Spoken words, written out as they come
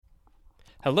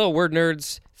Hello, word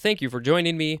nerds. Thank you for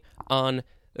joining me on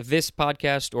this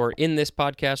podcast, or in this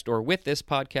podcast, or with this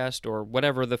podcast, or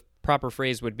whatever the proper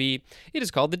phrase would be. It is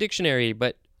called the dictionary,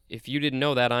 but if you didn't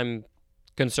know that, I'm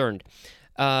concerned.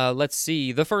 Let's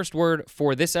see. The first word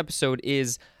for this episode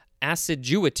is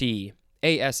assiduity.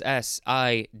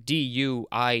 assiduity.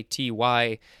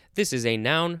 This is a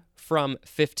noun from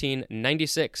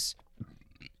 1596.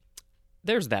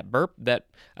 There's that burp that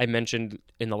I mentioned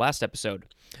in the last episode.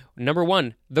 Number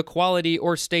 1, the quality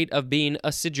or state of being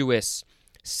assiduous.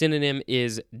 Synonym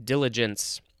is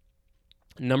diligence.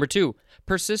 Number 2,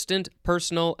 persistent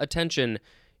personal attention,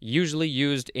 usually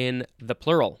used in the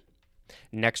plural.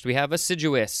 Next, we have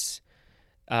assiduous.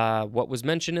 What was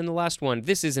mentioned in the last one?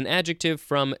 This is an adjective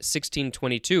from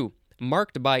 1622,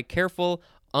 marked by careful,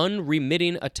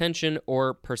 unremitting attention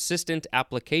or persistent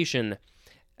application,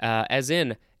 as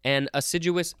in an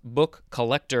assiduous book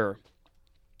collector.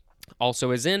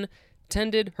 Also as in,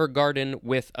 tended her garden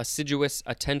with assiduous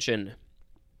attention.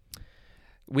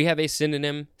 We have a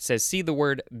synonym, says see the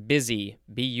word busy,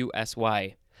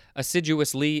 B-U-S-Y.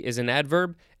 Assiduously is an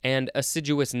adverb, and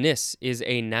assiduousness is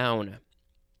a noun.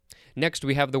 Next,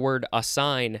 we have the word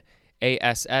assign,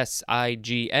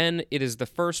 A-S-S-I-G-N. It is the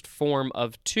first form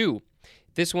of two.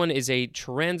 This one is a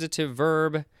transitive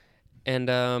verb, and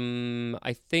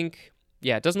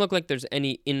it doesn't look like there's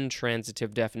any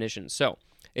intransitive definition. So,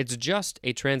 it's just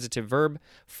a transitive verb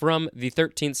from the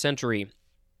 13th century.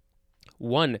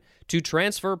 1. To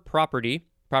transfer property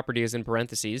is in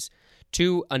parentheses,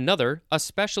 to another,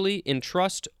 especially in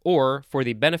trust or for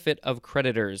the benefit of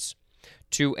creditors.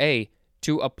 2a.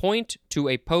 To appoint to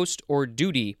a post or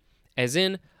duty, as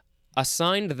in,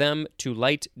 assigned them to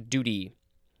light duty.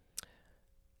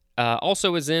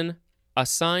 Also as in,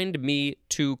 assigned me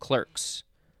 2 clerks.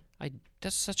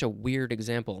 That's such a weird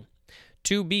example.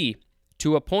 2b.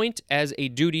 To appoint as a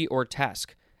duty or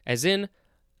task, as in,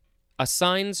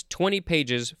 assigns 20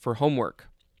 pages for homework.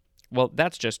 Well,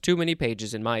 that's just too many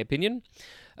pages, in my opinion.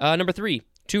 Number 3,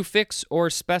 to fix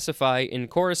or specify in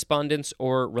correspondence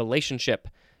or relationship,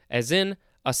 as in,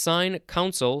 assign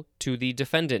counsel to the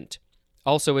defendant.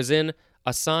 Also as in,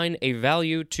 assign a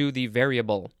value to the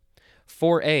variable.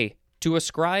 4a, to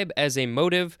ascribe as a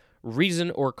motive,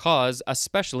 reason, or cause,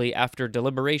 especially after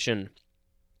deliberation.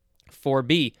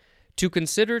 4b, to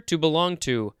consider to belong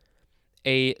to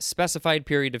a specified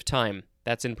period of time.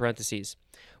 That's in parentheses.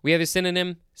 We have a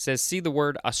synonym, says see the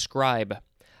word ascribe.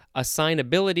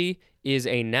 Assignability is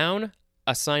a noun,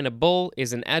 assignable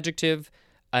is an adjective,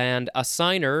 and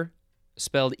assigner,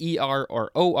 spelled E-R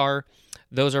or O-R,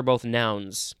 those are both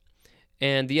nouns.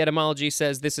 And the etymology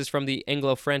says this is from the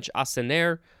Anglo-French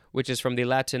assigner, which is from the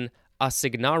Latin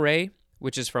assignare,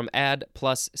 which is from ad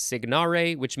plus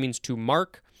signare, which means to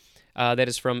mark. That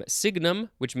is from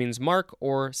signum, which means mark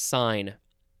or sign.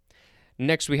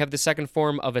 Next, we have the second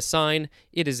form of assign.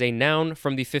 It is a noun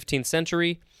from the 15th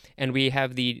century, and we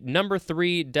have the number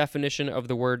 3 definition of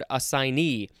the word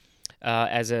assignee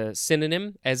as a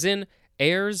synonym, as in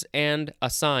heirs and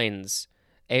assigns.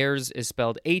 Heirs is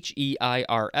spelled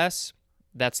H-E-I-R-S.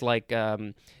 That's like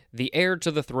the heir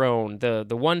to the throne,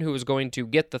 the one who is going to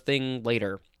get the thing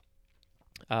later,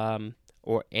 and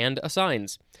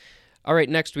assigns. All right,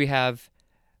 next we have,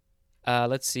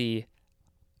 assigné.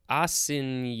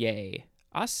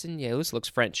 Assigné, this looks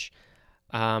French.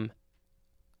 Assigné.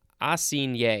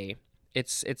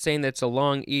 It's saying that it's a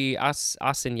long E,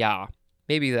 assigna.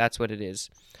 Maybe that's what it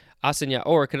is. Assigna,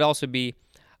 or it could also be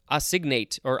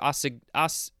assignate or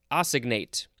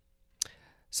assignate.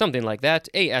 Something like that.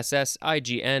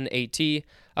 A-S-S-I-G-N-A-T.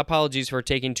 Apologies for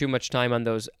taking too much time on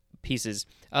those pieces.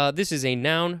 This is a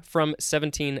noun from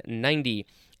 1790.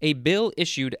 A bill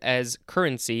issued as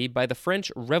currency by the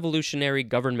French Revolutionary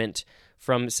Government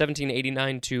from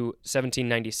 1789 to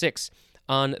 1796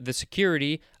 on the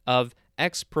security of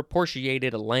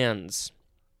expropriated lands.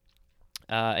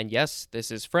 And yes, this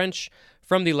is French,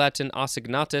 from the Latin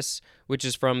assignatus, which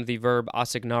is from the verb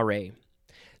assignare.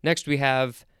 Next we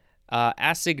have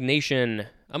assignation,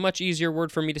 a much easier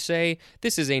word for me to say.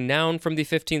 This is a noun from the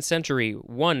 15th century.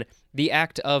 1, the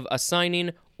act of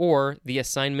assigning or the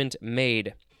assignment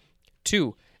made.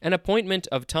 2, an appointment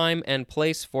of time and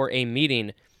place for a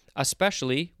meeting.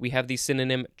 Especially, we have the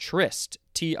synonym tryst,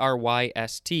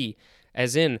 T-R-Y-S-T,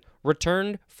 as in,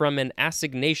 returned from an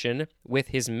assignation with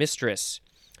his mistress.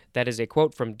 That is a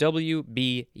quote from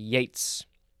W.B. Yeats.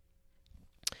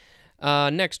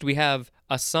 Next, we have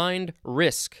assigned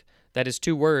risk. That is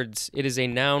 2 words. It is a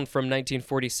noun from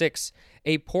 1946.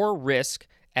 A poor risk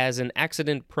as an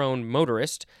accident-prone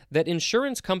motorist that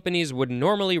insurance companies would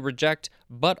normally reject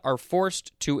but are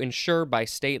forced to insure by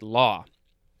state law.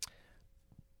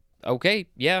 Okay,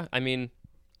 yeah, I mean,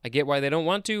 I get why they don't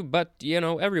want to, but,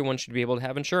 everyone should be able to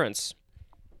have insurance.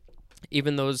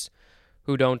 Even those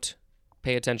who don't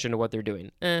pay attention to what they're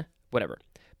doing. Whatever.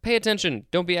 Pay attention.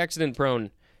 Don't be accident prone.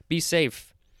 Be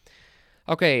safe.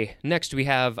 Okay, next we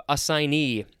have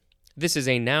assignee. This is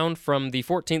a noun from the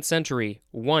 14th century.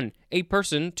 1. A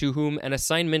person to whom an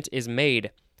assignment is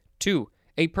made. 2.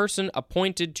 A person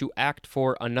appointed to act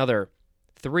for another.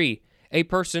 3. A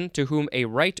person to whom a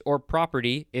right or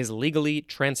property is legally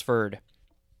transferred.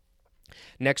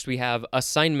 Next we have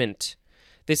assignment.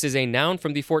 This is a noun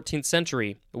from the 14th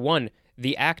century. 1.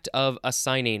 The act of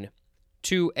assigning.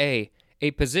 2a.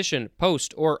 A position,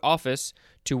 post, or office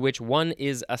to which one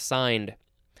is assigned.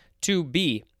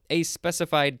 2b. A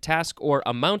specified task or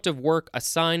amount of work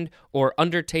assigned or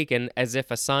undertaken as if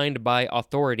assigned by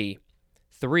authority.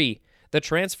 3. The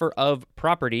transfer of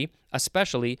property,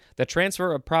 especially the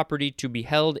transfer of property to be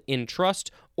held in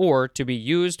trust or to be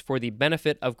used for the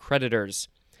benefit of creditors.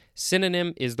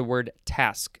 Synonym is the word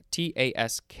task,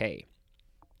 T-A-S-K.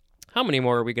 How many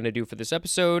more are we going to do for this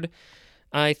episode?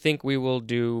 I think we will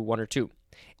do 1 or 2.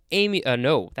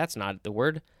 No, that's not the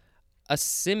word.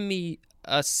 Assimilable.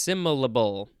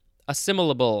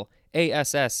 Assimilable.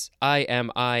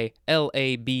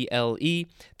 A-S-S-I-M-I-L-A-B-L-E.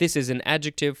 This is an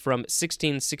adjective from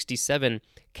 1667,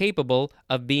 capable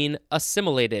of being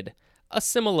assimilated.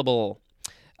 Assimilable.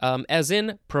 As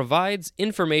in, provides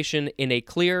information in a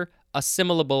clear,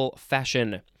 assimilable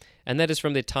fashion. And that is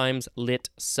from the Times Lit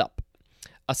Sup.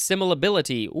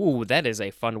 Assimilability. Ooh, that is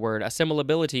a fun word.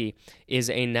 Assimilability is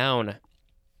a noun.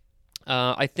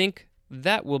 I think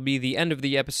that will be the end of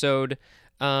the episode.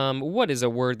 What is a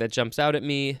word that jumps out at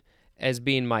me as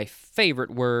being my favorite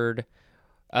word?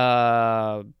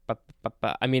 I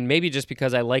mean, maybe just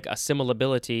because I like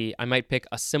assimilability, I might pick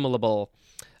assimilable.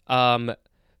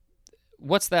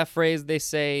 What's that phrase they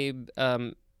say?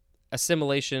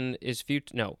 Assimilation is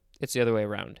future. No, it's the other way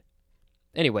around.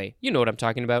 Anyway, you know what I'm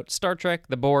talking about. Star Trek,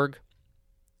 the Borg.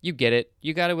 You get it.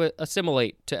 You got to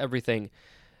assimilate to everything.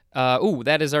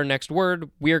 That is our next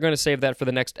word. We are going to save that for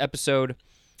the next episode.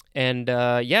 And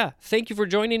thank you for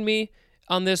joining me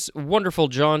on this wonderful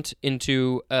jaunt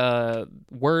into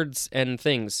words and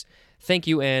things. Thank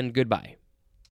you and goodbye.